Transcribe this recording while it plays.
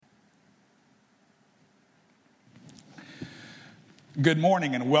Good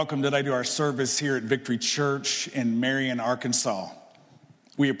morning and welcome today to our service here at Victory Church in Marion, Arkansas.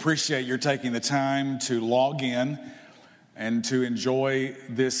 We appreciate your taking the time to log in and to enjoy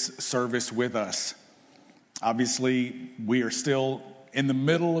this service with us. Obviously, we are still in the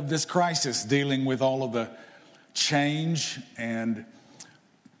middle of this crisis, dealing with all of the change and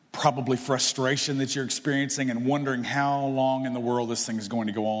probably frustration that you're experiencing and wondering how long in the world this thing is going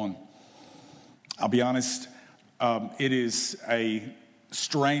to go on. I'll be honest, it is a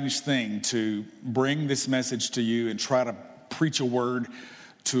strange thing to bring this message to you and try to preach a word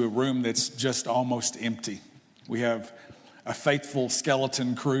to a room that's just almost empty. We have a faithful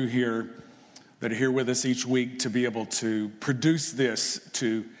skeleton crew here that are here with us each week to be able to produce this,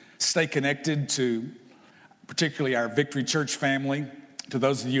 to stay connected to particularly our Victory Church family, to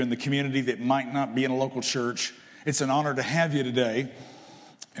those of you in the community that might not be in a local church. It's an honor to have you today,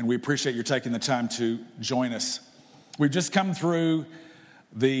 and we appreciate you taking the time to join us. We've just come through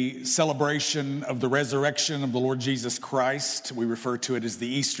the celebration of the resurrection of the Lord Jesus Christ. We refer to it as the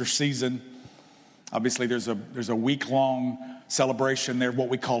Easter season. Obviously, there's a week-long celebration there, what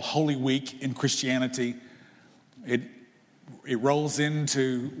we call Holy Week in Christianity. It rolls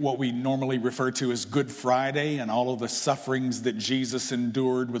into what we normally refer to as Good Friday and all of the sufferings that Jesus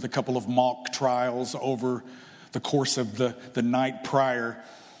endured with a couple of mock trials over the course of the night prior,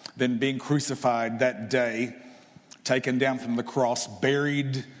 then being crucified that day, taken down from the cross,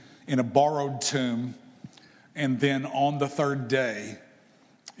 buried in a borrowed tomb, and then on the third day,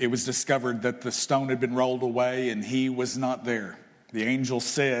 it was discovered that the stone had been rolled away and he was not there. The angel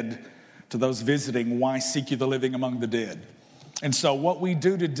said to those visiting, "Why seek you the living among the dead?" And so what we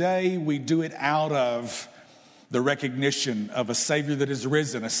do today, we do it out of the recognition of a Savior that is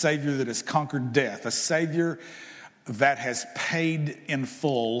risen, a Savior that has conquered death, a Savior that has paid in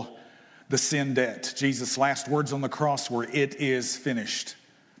full the sin debt. Jesus' last words on the cross were, "It is finished."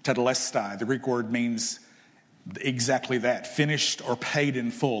 Tetelestai, the Greek word means exactly that, finished or paid in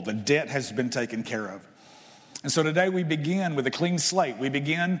full. The debt has been taken care of. And so today we begin with a clean slate. We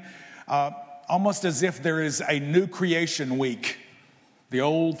begin almost as if there is a new creation week. The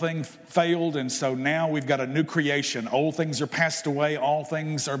old thing failed, and so now we've got a new creation. Old things are passed away, all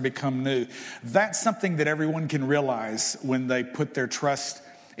things are become new. That's something that everyone can realize when they put their trust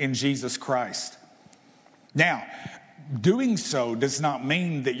in Jesus Christ. Now, doing so does not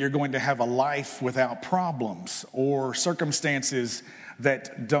mean that you're going to have a life without problems or circumstances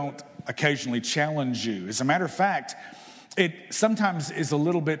that don't occasionally challenge you. As a matter of fact, it sometimes is a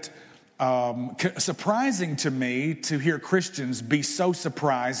little bit surprising to me to hear Christians be so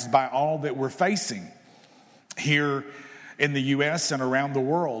surprised by all that we're facing here in the U.S. and around the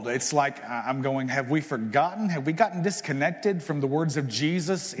world. It's like I'm going, have we forgotten? Have we gotten disconnected from the words of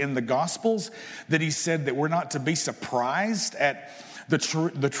Jesus in the Gospels that he said that we're not to be surprised at the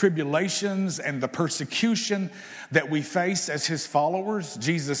tribulations and the persecution that we face as his followers?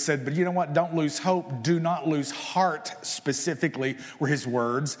 Jesus said, but you know what? Don't lose hope. Do not lose heart, specifically were his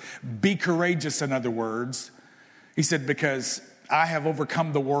words. Be courageous, in other words. He said, because I have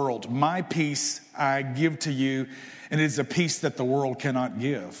overcome the world. My peace I give to you, and it is a peace that the world cannot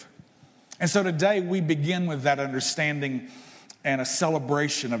give. And so today we begin with that understanding and a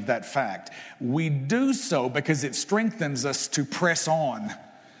celebration of that fact. We do so because it strengthens us to press on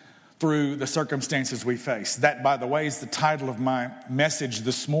through the circumstances we face. That, by the way, is the title of my message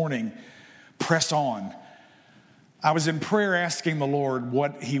this morning, Press On. I was in prayer asking the Lord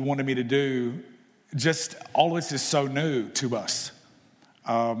what he wanted me to do. Just all this is so new to us,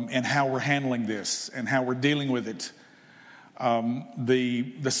 and how we're handling this and how we're dealing with it.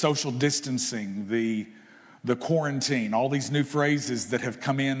 The social distancing, the quarantine, all these new phrases that have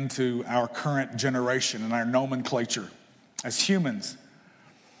come into our current generation and our nomenclature as humans.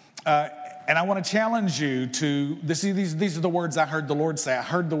 And I want to challenge you to, these are the words I heard the Lord say. I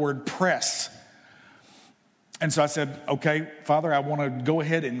heard the word press. And so I said, okay, Father, I want to go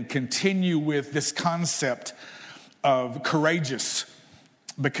ahead and continue with this concept of courageous,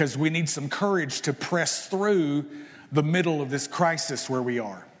 because we need some courage to press through the middle of this crisis where we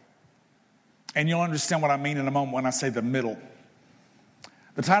are. And you'll understand what I mean in a moment when I say the middle.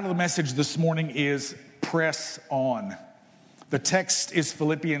 The title of the message this morning is Press On. The text is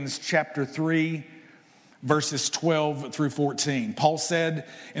Philippians chapter 3, verses 12 through 14. Paul said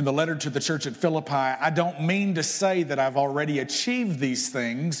in the letter to the church at Philippi, I don't mean to say that I've already achieved these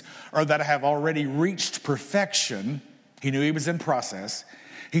things or that I have already reached perfection. He knew he was in process.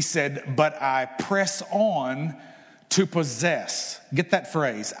 He said, but I press on to possess. Get that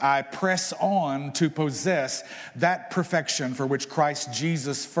phrase. I press on to possess that perfection for which Christ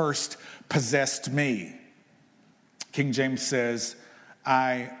Jesus first possessed me. King James says,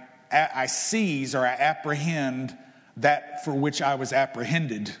 I seize or I apprehend that for which I was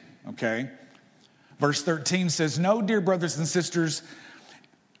apprehended, okay? Verse 13 says, no, dear brothers and sisters,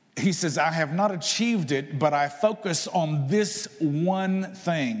 he says, I have not achieved it, but I focus on this one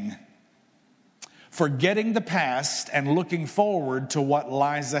thing, forgetting the past and looking forward to what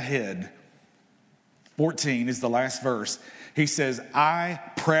lies ahead. 14 is the last verse. He says, I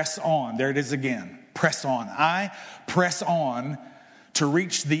press on. There it is again. Press on. I press on to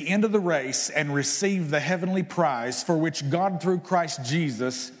reach the end of the race and receive the heavenly prize for which God through Christ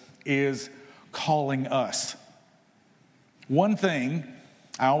Jesus is calling us. One thing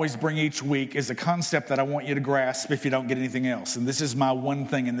I always bring each week is a concept that I want you to grasp if you don't get anything else. And this is my one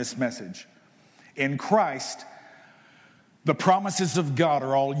thing in this message. In Christ, the promises of God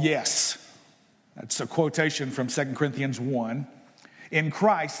are all yes. That's a quotation from 2 Corinthians 1. In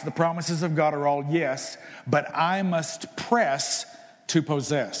Christ, the promises of God are all yes, but I must press to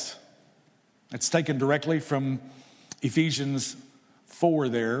possess. It's taken directly from Ephesians 4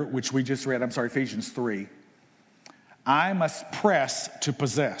 there, which we just read. Ephesians 3. I must press to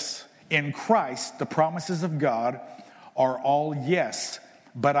possess. In Christ, the promises of God are all yes,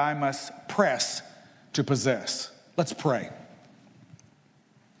 but I must press to possess. Let's pray.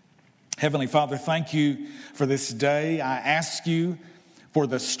 Heavenly Father, thank you for this day. I ask you for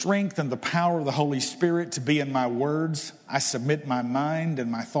the strength and the power of the Holy Spirit to be in my words. I submit my mind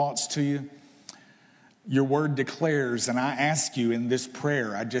and my thoughts to you. Your word declares, and I ask you in this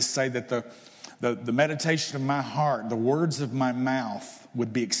prayer, I just say that the meditation of my heart, the words of my mouth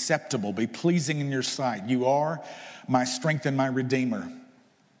would be acceptable, be pleasing in your sight. You are my strength and my Redeemer.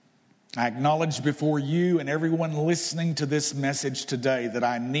 I acknowledge before you and everyone listening to this message today that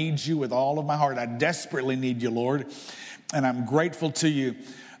I need you with all of my heart. I desperately need you, Lord. And I'm grateful to you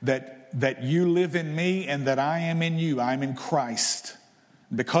that you live in me and that I am in you. I'm in Christ.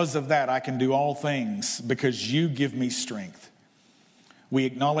 Because of that, I can do all things because you give me strength. We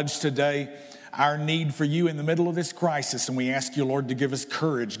acknowledge today our need for you in the middle of this crisis, and we ask you, Lord, to give us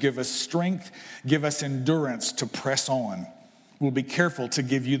courage, give us strength, give us endurance to press on. We'll be careful to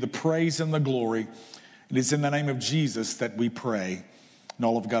give you the praise and the glory. It is in the name of Jesus that we pray. And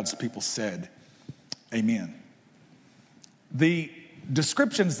all of God's people said, amen. The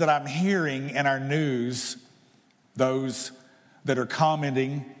descriptions that I'm hearing in our news, those that are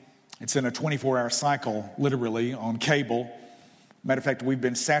commenting, it's in a 24-hour cycle, literally, on cable. Matter of fact, we've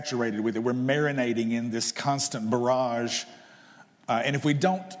been saturated with it. We're marinating in this constant barrage. And if we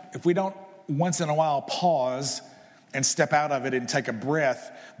don't once in a while pause and step out of it and take a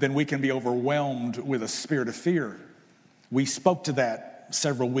breath, then we can be overwhelmed with a spirit of fear. We spoke to that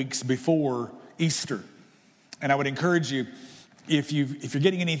several weeks before Easter. And I would encourage you, if you're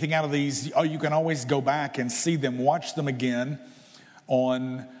getting anything out of these, you can always go back and see them, watch them again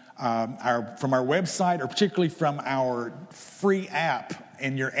on from our website, or particularly from our free app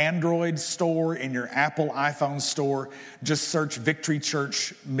in your Android store, in your Apple iPhone store. Just search Victory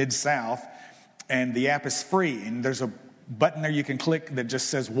Church Mid-South, and the app is free. And there's a button there you can click that just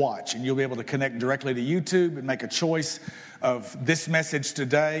says watch, and you'll be able to connect directly to YouTube and make a choice of this message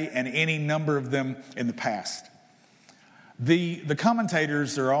today and any number of them in the past. The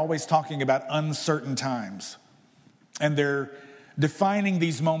commentators are always talking about uncertain times, and they're defining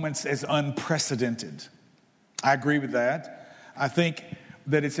these moments as unprecedented. I agree with that. I think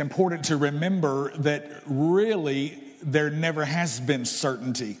that it's important to remember that really there never has been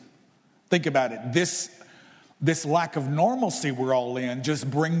certainty. Think about it. This lack of normalcy we're all in just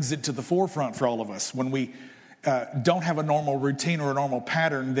brings it to the forefront for all of us. When we don't have a normal routine or a normal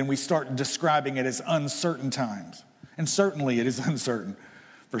pattern, then we start describing it as uncertain times. And certainly it is uncertain,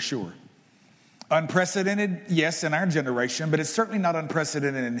 for sure. Unprecedented, yes, in our generation, but it's certainly not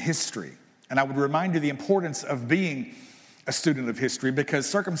unprecedented in history. And I would remind you the importance of being a student of history, because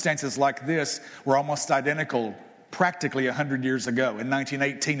circumstances like this were almost identical practically 100 years ago, in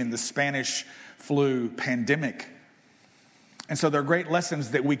 1918, in the Spanish flu pandemic. And so there are great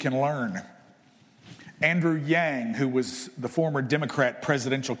lessons that we can learn. Andrew Yang, who was the former Democrat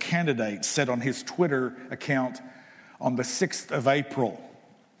presidential candidate, said on his Twitter account on the 6th of April,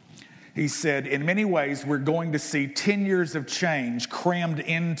 he said, in many ways, we're going to see 10 years of change crammed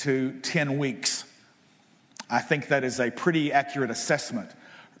into 10 weeks. I think that is a pretty accurate assessment.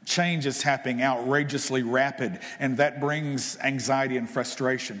 Change is happening outrageously rapid, and that brings anxiety and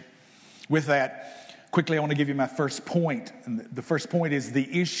frustration. With that, quickly, I want to give you my first point. And the first point is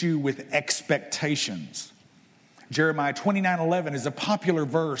the issue with expectations. Jeremiah 29:11 is a popular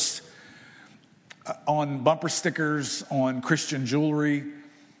verse on bumper stickers, on Christian jewelry.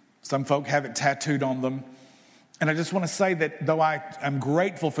 Some folk have it tattooed on them. And I just want to say that though I am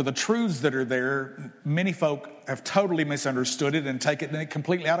grateful for the truths that are there, many folk have totally misunderstood it and taken it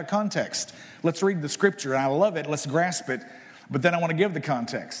completely out of context. Let's read the scripture. I love it. Let's grasp it. But then I want to give the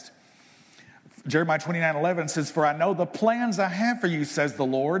context. Jeremiah 29:11 says, "For I know the plans I have for you, says the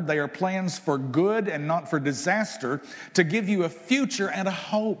Lord. They are plans for good and not for disaster, to give you a future and a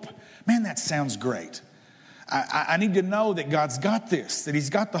hope." Man, that sounds great. I need to know that God's got this, that he's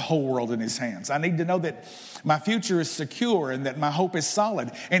got the whole world in his hands. I need to know that my future is secure and that my hope is solid.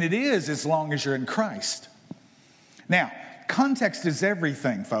 And it is as long as you're in Christ. Now, context is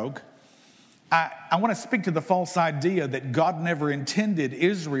everything, folk. I want to speak to the false idea that God never intended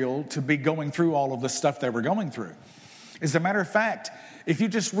Israel to be going through all of the stuff they were going through. As a matter of fact, if you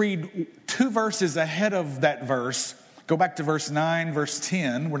just read 2 verses ahead of that verse, go back to verse 9, verse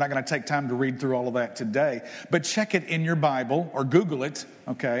 10. We're not going to take time to read through all of that today, but check it in your Bible or Google it,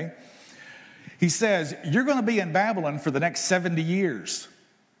 okay? He says, you're going to be in Babylon for the next 70 years.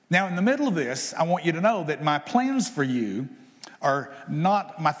 Now, in the middle of this, I want you to know that my plans for you are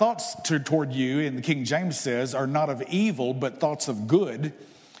not, my thoughts toward you, and the King James says, are not of evil, but thoughts of good.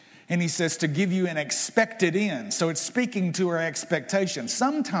 And he says to give you an expected end. So it's speaking to our expectation.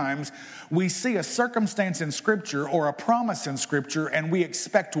 Sometimes we see a circumstance in Scripture or a promise in Scripture and we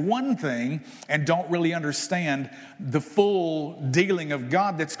expect one thing and don't really understand the full dealing of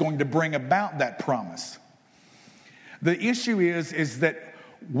God that's going to bring about that promise. The issue is that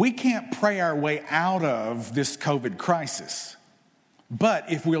we can't pray our way out of this COVID crisis.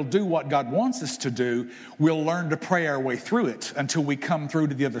 But if we'll do what God wants us to do, we'll learn to pray our way through it until we come through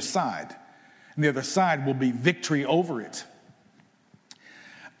to the other side. And the other side will be victory over it.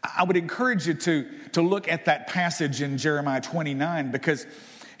 I would encourage you to look at that passage in Jeremiah 29 because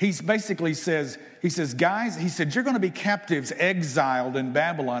he basically says, guys, he said, you're going to be captives, exiled in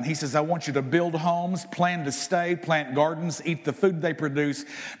Babylon. He says, I want you to build homes, plan to stay, plant gardens, eat the food they produce,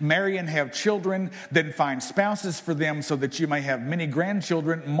 marry and have children, then find spouses for them so that you may have many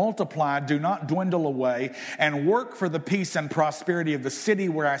grandchildren, multiply, do not dwindle away, and work for the peace and prosperity of the city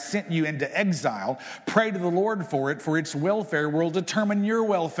where I sent you into exile. Pray to the Lord for it, for its welfare will determine your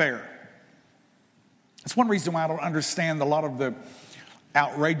welfare. That's one reason why I don't understand a lot of the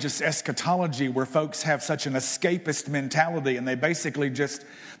outrageous eschatology where folks have such an escapist mentality and they basically just,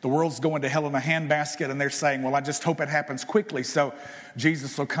 the world's going to hell in a handbasket and they're saying, well, I just hope it happens quickly so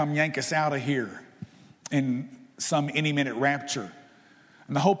Jesus will come yank us out of here in some any-minute rapture.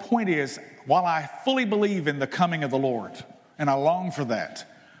 And the whole point is, while I fully believe in the coming of the Lord and I long for that,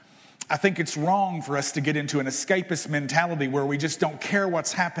 I think it's wrong for us to get into an escapist mentality where we just don't care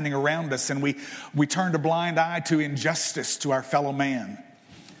what's happening around us and we turn a blind eye to injustice to our fellow man.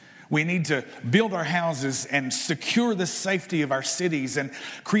 We need to build our houses and secure the safety of our cities and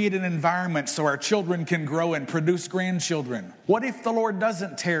create an environment so our children can grow and produce grandchildren. What if the Lord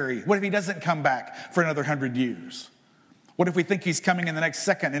doesn't tarry? What if he doesn't come back for another 100 years? What if we think he's coming in the next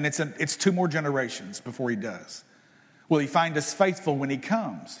second and it's 2 more generations before he does? Will he find us faithful when he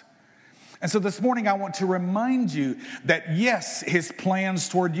comes? And so this morning I want to remind you that yes, his plans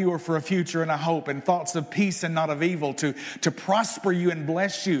toward you are for a future and a hope and thoughts of peace and not of evil to prosper you and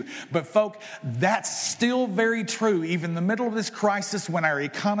bless you. But folk, that's still very true even in the middle of this crisis when our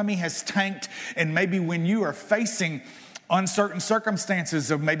economy has tanked and maybe when you are facing uncertain circumstances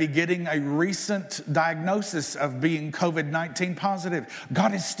of maybe getting a recent diagnosis of being COVID-19 positive.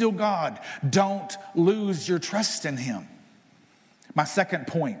 God is still God. Don't lose your trust in him. My second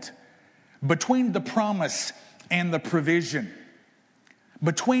point. Between the promise and the provision.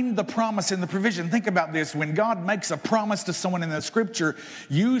 Between the promise and the provision. Think about this. When God makes a promise to someone in the scripture,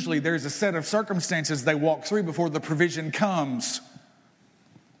 usually there's a set of circumstances they walk through before the provision comes.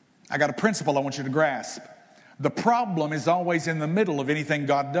 I got a principle I want you to grasp. The problem is always in the middle of anything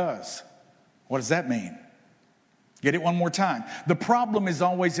God does. What does that mean? Get it one more time. The problem is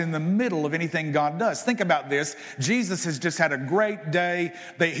always in the middle of anything God does. Think about this. Jesus has just had a great day.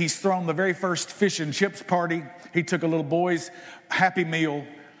 He's thrown the very first fish and chips party. He took a little boy's Happy Meal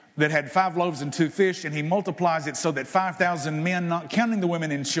that had 5 loaves and 2 fish, and he multiplies it so that 5,000 men, not counting the women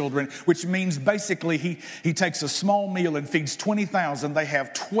and children, which means basically he takes a small meal and feeds 20,000. They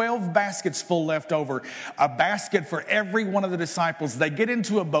have 12 baskets full left over, a basket for every one of the disciples. They get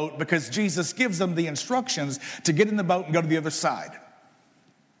into a boat because Jesus gives them the instructions to get in the boat and go to the other side.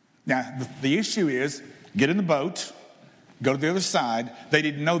 Now, the issue is, get in the boat, go to the other side. They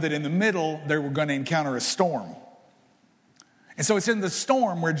didn't know that in the middle they were going to encounter a storm. And so it's in the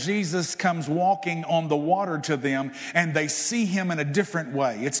storm where Jesus comes walking on the water to them, and they see him in a different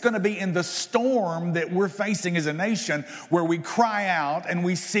way. It's going to be in the storm that we're facing as a nation where we cry out and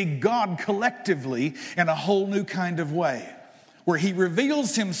we see God collectively in a whole new kind of way, where he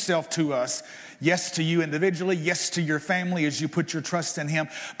reveals himself to us. Yes, to you individually. Yes, to your family as you put your trust in him.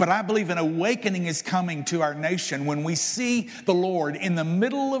 But I believe an awakening is coming to our nation when we see the Lord in the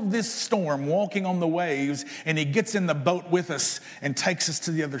middle of this storm walking on the waves, and he gets in the boat with us and takes us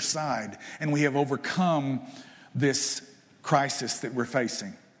to the other side. And we have overcome this crisis that we're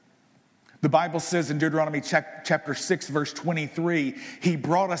facing. The Bible says in Deuteronomy chapter 6, verse 23, he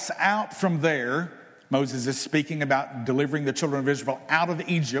brought us out from there. Moses is speaking about delivering the children of Israel out of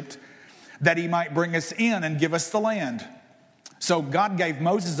Egypt, that he might bring us in and give us the land. So God gave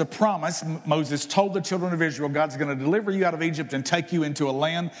Moses a promise. Moses told the children of Israel, God's going to deliver you out of Egypt and take you into a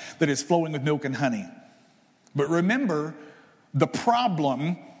land that is flowing with milk and honey. But remember, the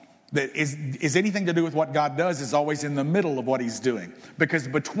problem that is anything to do with what God does is always in the middle of what he's doing. Because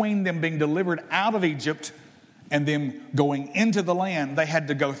between them being delivered out of Egypt and them going into the land, they had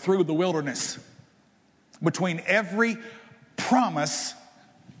to go through the wilderness. Between every promise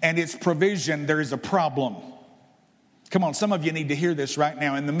and its provision, there is a problem. Come on, some of you need to hear this right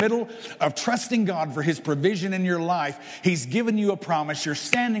now. In the middle of trusting God for his provision in your life, he's given you a promise. You're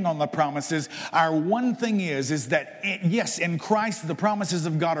standing on the promises. Our one thing is that, yes, in Christ, the promises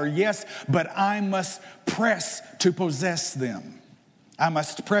of God are yes, but I must press to possess them. I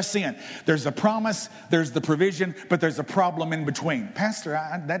must press in. There's a promise, there's the provision, but there's a problem in between. Pastor,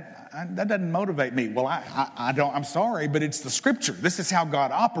 that doesn't motivate me. Well, I'm sorry, but it's the scripture. This is how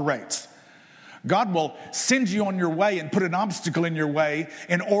God operates. God will send you on your way and put an obstacle in your way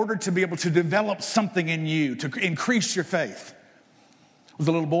in order to be able to develop something in you, to increase your faith.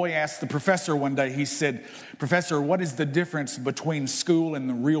 The little boy asked the professor one day, he said, Professor, what is the difference between school and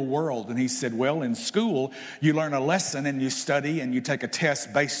the real world? And he said, well, in school, you learn a lesson and you study and you take a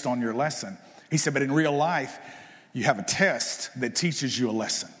test based on your lesson. He said, but in real life, you have a test that teaches you a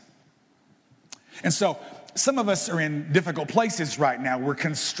lesson. And so some of us are in difficult places right now. We're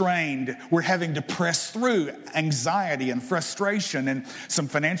constrained. We're having to press through anxiety and frustration and some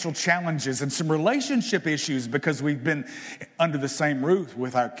financial challenges and some relationship issues because we've been under the same roof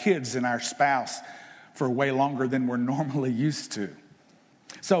with our kids and our spouse for way longer than we're normally used to.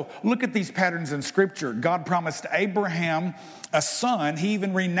 So look at these patterns in Scripture. God promised Abraham a son. He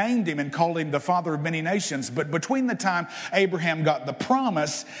even renamed him and called him the father of many nations. But between the time Abraham got the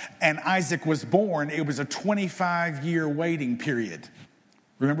promise and Isaac was born, it was a 25-year waiting period.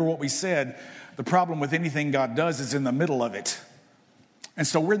 Remember what we said, the problem with anything God does is in the middle of it. And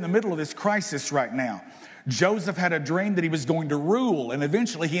so we're in the middle of this crisis right now. Joseph had a dream that he was going to rule, and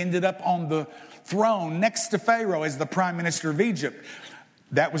eventually he ended up on the throne next to Pharaoh as the prime minister of Egypt.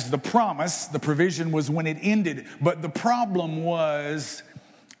 That was the promise. The provision was when it ended. But the problem was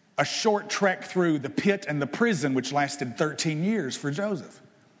a short trek through the pit and the prison, which lasted 13 years for Joseph.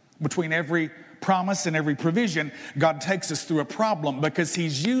 Between every promise and every provision, God takes us through a problem because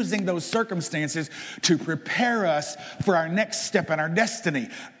he's using those circumstances to prepare us for our next step in our destiny.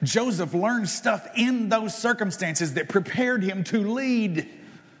 Joseph learned stuff in those circumstances that prepared him to lead.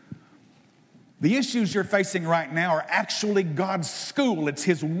 The issues you're facing right now are actually God's school. It's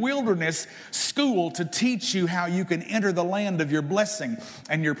his wilderness school to teach you how you can enter the land of your blessing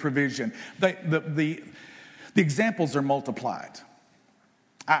and your provision. The examples are multiplied.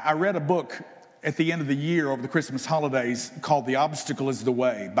 I read a book at the end of the year over the Christmas holidays called The Obstacle is the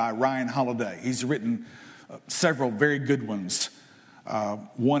Way by Ryan Holiday. He's written several very good ones.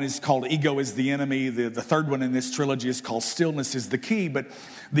 One is called Ego is the Enemy. The third one in this trilogy is called Stillness is the Key. But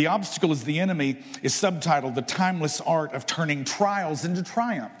The Obstacle is the Enemy is subtitled The Timeless Art of Turning Trials into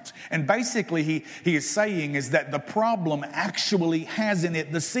Triumph. And basically he is saying is that the problem actually has in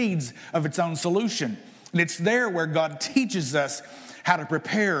it the seeds of its own solution. And it's there where God teaches us how to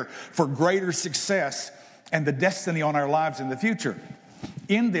prepare for greater success and the destiny on our lives in the future.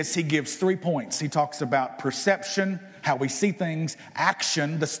 In this, he gives 3 points. He talks about perception, how we see things,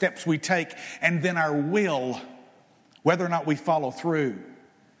 action, the steps we take, and then our will, whether or not we follow through.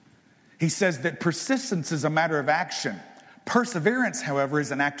 He says that persistence is a matter of action. Perseverance, however, is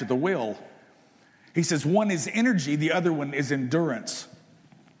an act of the will. He says one is energy, the other one is endurance.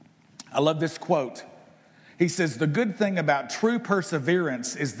 I love this quote. He says, the good thing about true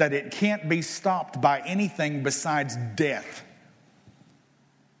perseverance is that it can't be stopped by anything besides death.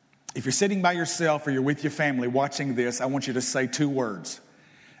 If you're sitting by yourself or you're with your family watching this, I want you to say 2 words.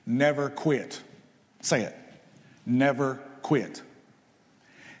 Never quit. Say it. Never quit.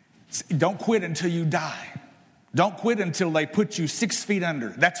 Don't quit until you die. Don't quit until they put you 6 feet under.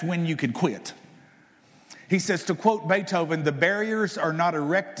 That's when you can quit. He says, to quote Beethoven, the barriers are not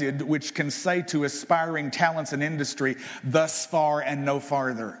erected which can say to aspiring talents in industry, thus far and no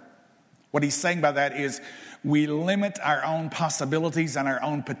farther. What he's saying by that is we limit our own possibilities and our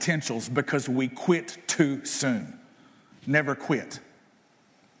own potentials because we quit too soon. Never quit.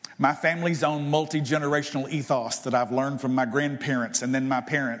 My family's own multi-generational ethos that I've learned from my grandparents and then my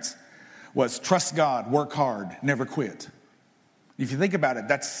parents was trust God, work hard, never quit. If you think about it,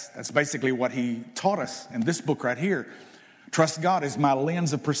 that's basically what he taught us in this book right here. Trust God is my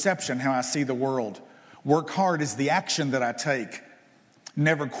lens of perception, how I see the world. Work hard is the action that I take.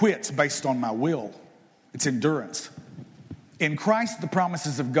 Never quits based on my will. It's endurance. In Christ, the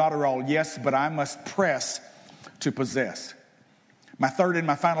promises of God are all yes, but I must press to possess. My third and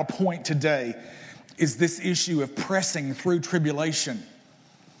my final point today is this issue of pressing through tribulation.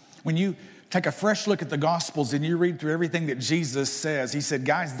 When you take a fresh look at the Gospels and you read through everything that Jesus says, he said,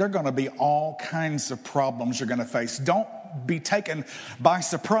 guys, there are going to be all kinds of problems you're going to face. Don't be taken by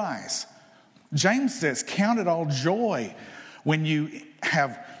surprise. James says, count it all joy when you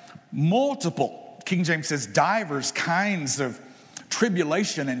have multiple, King James says, divers kinds of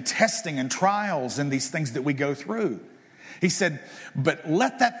tribulation and testing and trials and these things that we go through. He said, but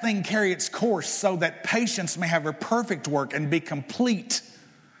let that thing carry its course so that patience may have her perfect work and be complete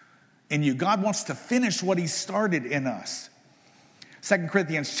in you. God wants to finish what he started in us. 2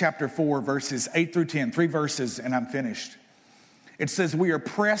 Corinthians chapter 4, verses 8 through 10, 3 verses, and I'm finished. It says, we are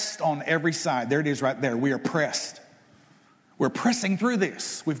pressed on every side. There it is right there. We are pressed. We're pressing through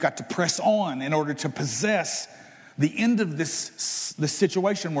this. We've got to press on in order to possess the end of this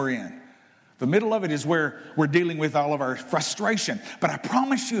situation we're in. The middle of it is where we're dealing with all of our frustration. But I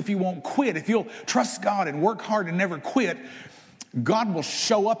promise you, if you won't quit, if you'll trust God and work hard and never quit, God will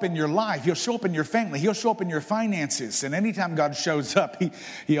show up in your life. He'll show up in your family. He'll show up in your finances. And anytime God shows up,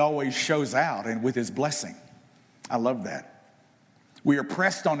 he always shows out and with his blessing. I love that. We are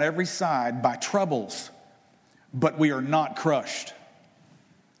pressed on every side by troubles, but we are not crushed.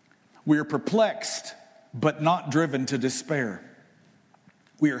 We are perplexed, but not driven to despair.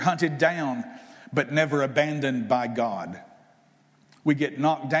 We are hunted down, but never abandoned by God. We get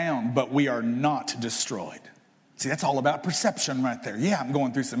knocked down, but we are not destroyed. See, that's all about perception right there. Yeah, I'm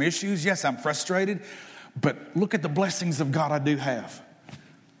going through some issues. Yes, I'm frustrated, but look at the blessings of God I do have.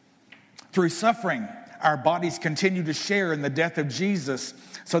 Through suffering, our bodies continue to share in the death of Jesus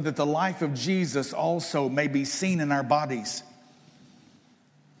so that the life of Jesus also may be seen in our bodies.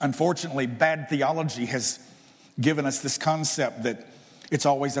 Unfortunately, bad theology has given us this concept that it's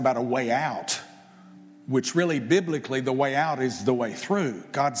always about a way out, which really biblically the way out is the way through.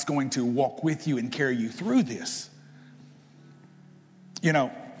 God's going to walk with you and carry you through this. You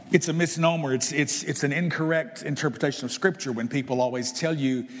know, it's a misnomer. It's an incorrect interpretation of Scripture when people always tell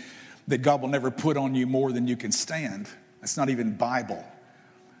you that God will never put on you more than you can stand. That's not even Bible.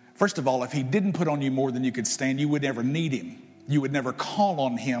 First of all, if he didn't put on you more than you could stand, you would never need him. You would never call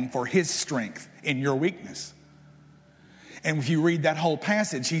on him for his strength in your weakness. And if you read that whole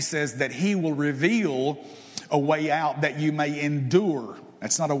passage, he says that he will reveal a way out that you may endure.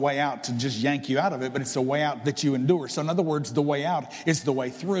 That's not a way out to just yank you out of it, but it's a way out that you endure. So in other words, the way out is the way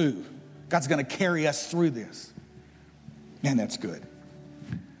through. God's going to carry us through this. And that's good.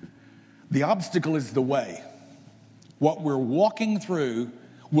 The obstacle is the way. What we're walking through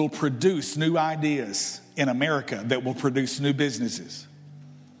will produce new ideas in America that will produce new businesses.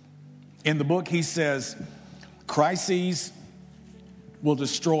 In the book, he says, crises will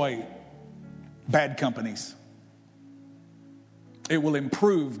destroy bad companies. It will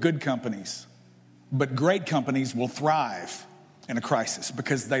improve good companies. But great companies will thrive in a crisis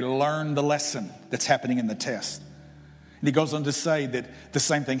because they learn the lesson that's happening in the test. And he goes on to say that the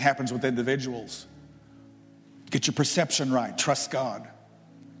same thing happens with individuals. Get your perception right. Trust God.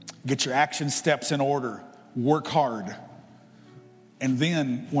 Get your action steps in order. Work hard. And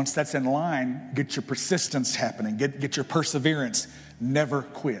then, once that's in line, get your persistence happening. Get your perseverance. Never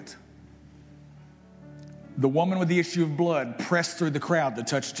quit. The woman with the issue of blood pressed through the crowd to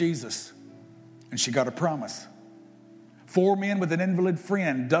touch Jesus, and she got a promise. 4 men with an invalid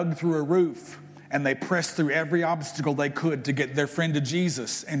friend dug through a roof, and they pressed through every obstacle they could to get their friend to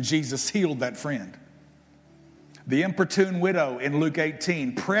Jesus, and Jesus healed that friend. The importune widow in Luke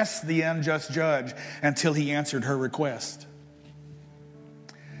 18 pressed the unjust judge until he answered her request.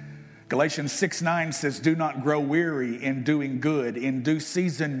 Galatians 6:9 says, do not grow weary in doing good. In due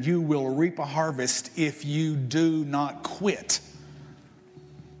season you will reap a harvest if you do not quit.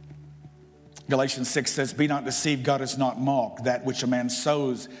 Galatians 6 says, be not deceived, God is not mocked. That which a man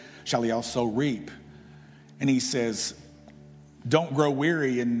sows shall he also reap. And he says, don't grow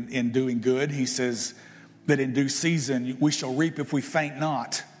weary in doing good. He says that in due season we shall reap if we faint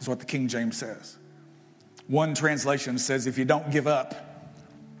not, is what the King James says. One translation says if you don't give up.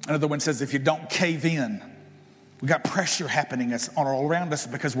 Another one says if you don't cave in. We got pressure happening all around us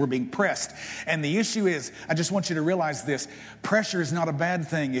because we're being pressed. And the issue is, I just want you to realize this, pressure is not a bad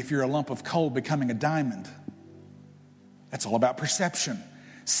thing if you're a lump of coal becoming a diamond. That's all about perception.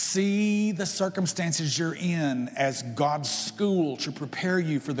 See the circumstances you're in as God's school to prepare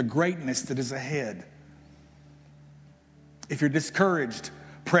you for the greatness that is ahead. If you're discouraged,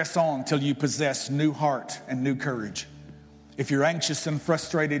 press on till you possess new heart and new courage. If you're anxious and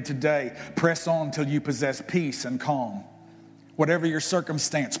frustrated today, press on till you possess peace and calm. Whatever your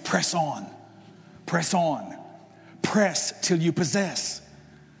circumstance, press on. Press on. Press till you possess.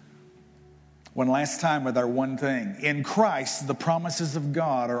 One last time with our one thing. In Christ, the promises of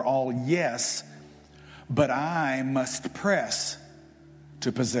God are all yes, but I must press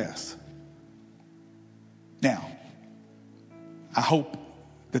to possess. Now, I hope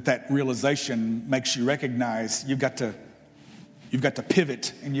that realization makes you recognize you've got to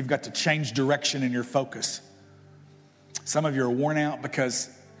pivot and you've got to change direction in your focus. Some of you are worn out because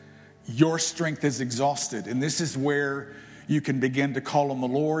your strength is exhausted, and this is where you can begin to call on the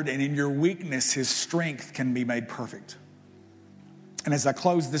Lord, and in your weakness, His strength can be made perfect. And as I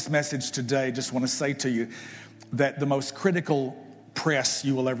close this message today, I just want to say to you that the most critical press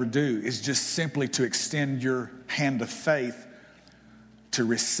you will ever do is just simply to extend your hand of faith to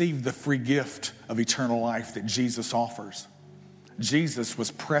receive the free gift of eternal life that Jesus offers. Jesus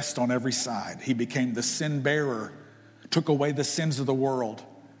was pressed on every side. He became the sin bearer, took away the sins of the world.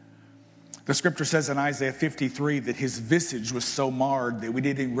 The scripture says in Isaiah 53 that his visage was so marred that we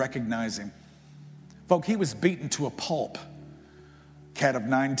didn't even recognize him. Folk, he was beaten to a pulp. Cat of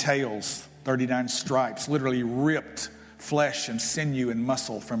 9 tails, 39 stripes, literally ripped flesh and sinew and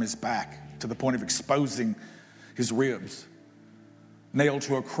muscle from his back to the point of exposing his ribs. Nailed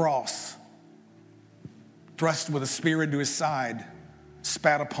to a cross, thrust with a spear into his side,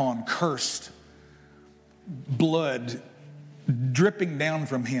 spat upon, cursed, blood dripping down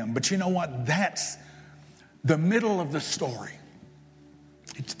from him. But you know what? That's the middle of the story.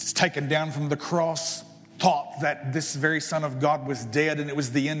 It's taken down from the cross, thought that this very Son of God was dead and it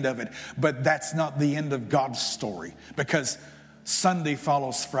was the end of it. But that's not the end of God's story, because Sunday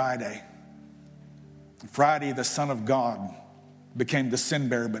follows Friday. Friday, the Son of God became the sin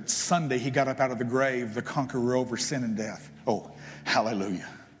bearer, but Sunday he got up out of the grave, the conqueror over sin and death. Oh, hallelujah.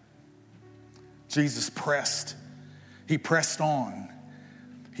 Jesus pressed. He pressed on.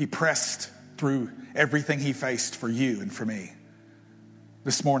 He pressed through everything he faced for you and for me.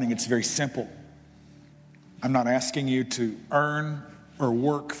 This morning it's very simple. I'm not asking you to earn or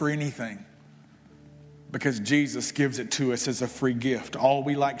work for anything, because Jesus gives it to us as a free gift. All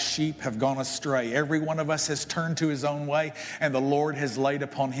we like sheep have gone astray. Every one of us has turned to his own way, and the Lord has laid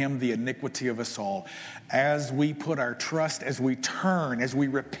upon him the iniquity of us all. As we put our trust, as we turn, as we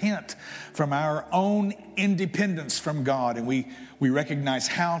repent from our own independence from God, and we recognize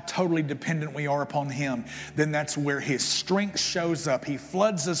how totally dependent we are upon him, then that's where his strength shows up. He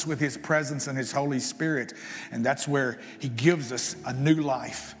floods us with his presence and his Holy Spirit, and that's where he gives us a new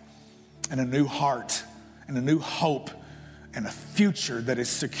life and a new heart and a new hope and a future that is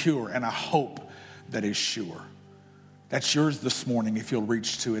secure and a hope that is sure. That's yours this morning if you'll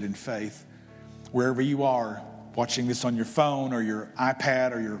reach to it in faith. Wherever you are, watching this on your phone or your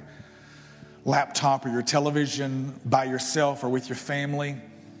iPad or your laptop or your television, by yourself or with your family,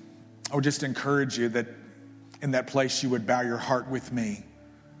 I would just encourage you that in that place you would bow your heart with me.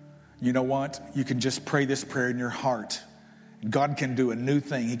 You know what? You can just pray this prayer in your heart. God can do a new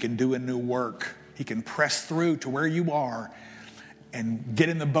thing. He can do a new work. He can press through to where you are and get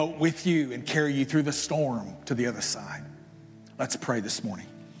in the boat with you and carry you through the storm to the other side. Let's pray this morning.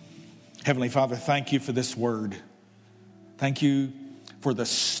 Heavenly Father, thank you for this word. Thank you for the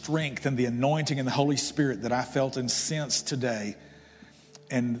strength and the anointing and the Holy Spirit that I felt and sensed today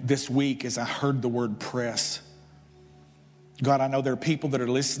and this week as I heard the word press. God, I know there are people that are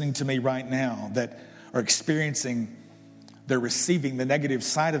listening to me right now that are experiencing, they're receiving the negative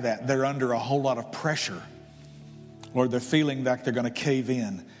side of that. They're under a whole lot of pressure. Lord, they're feeling like they're going to cave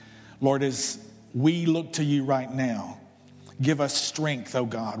in. Lord, as we look to you right now, give us strength, oh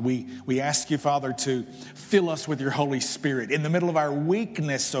God. We ask you, Father, to fill us with your Holy Spirit. In the middle of our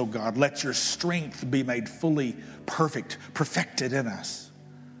weakness, oh God, let your strength be made fully perfect, perfected in us.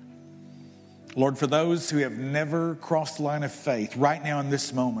 Lord, for those who have never crossed the line of faith, right now in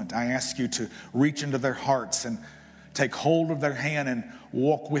this moment, I ask you to reach into their hearts and take hold of their hand and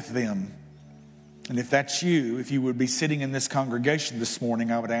walk with them. And if that's you, if you would be sitting in this congregation this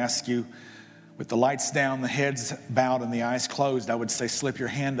morning, I would ask you, with the lights down, the heads bowed, and the eyes closed, I would say, slip your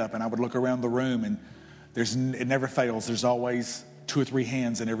hand up, and I would look around the room, and it never fails. There's always 2 or 3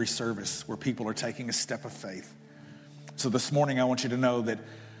 hands in every service where people are taking a step of faith. So this morning, I want you to know that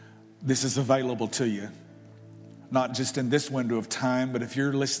this is available to you, not just in this window of time, but if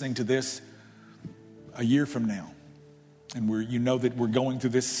you're listening to this a year from now, and you know that we're going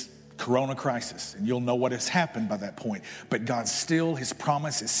through this corona crisis, and you'll know what has happened by that point. But God still, his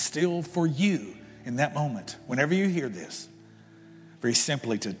promise is still for you in that moment. Whenever you hear this, very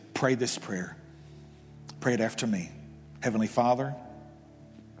simply to pray this prayer. Pray it after me. Heavenly Father,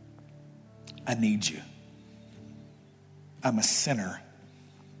 I need you. I'm a sinner,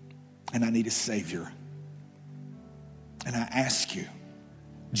 and I need a Savior. And I ask you,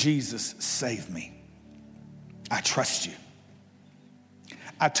 Jesus, save me. I trust you.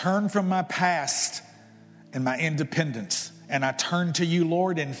 I turn from my past and my independence, and I turn to you,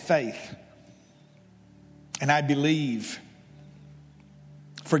 Lord, in faith. And I believe.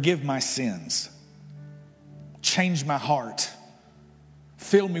 Forgive my sins. Change my heart.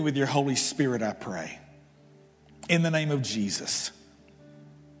 Fill me with your Holy Spirit, I pray. In the name of Jesus,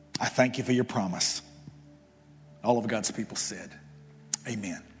 I thank you for your promise. All of God's people said,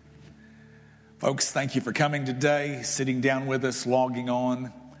 amen. Folks, thank you for coming today, sitting down with us, logging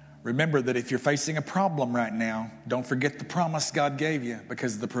on. Remember that if you're facing a problem right now, don't forget the promise God gave you,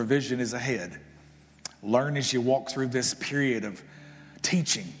 because the provision is ahead. Learn as you walk through this period of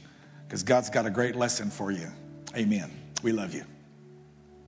teaching, because God's got a great lesson for you. Amen. We love you.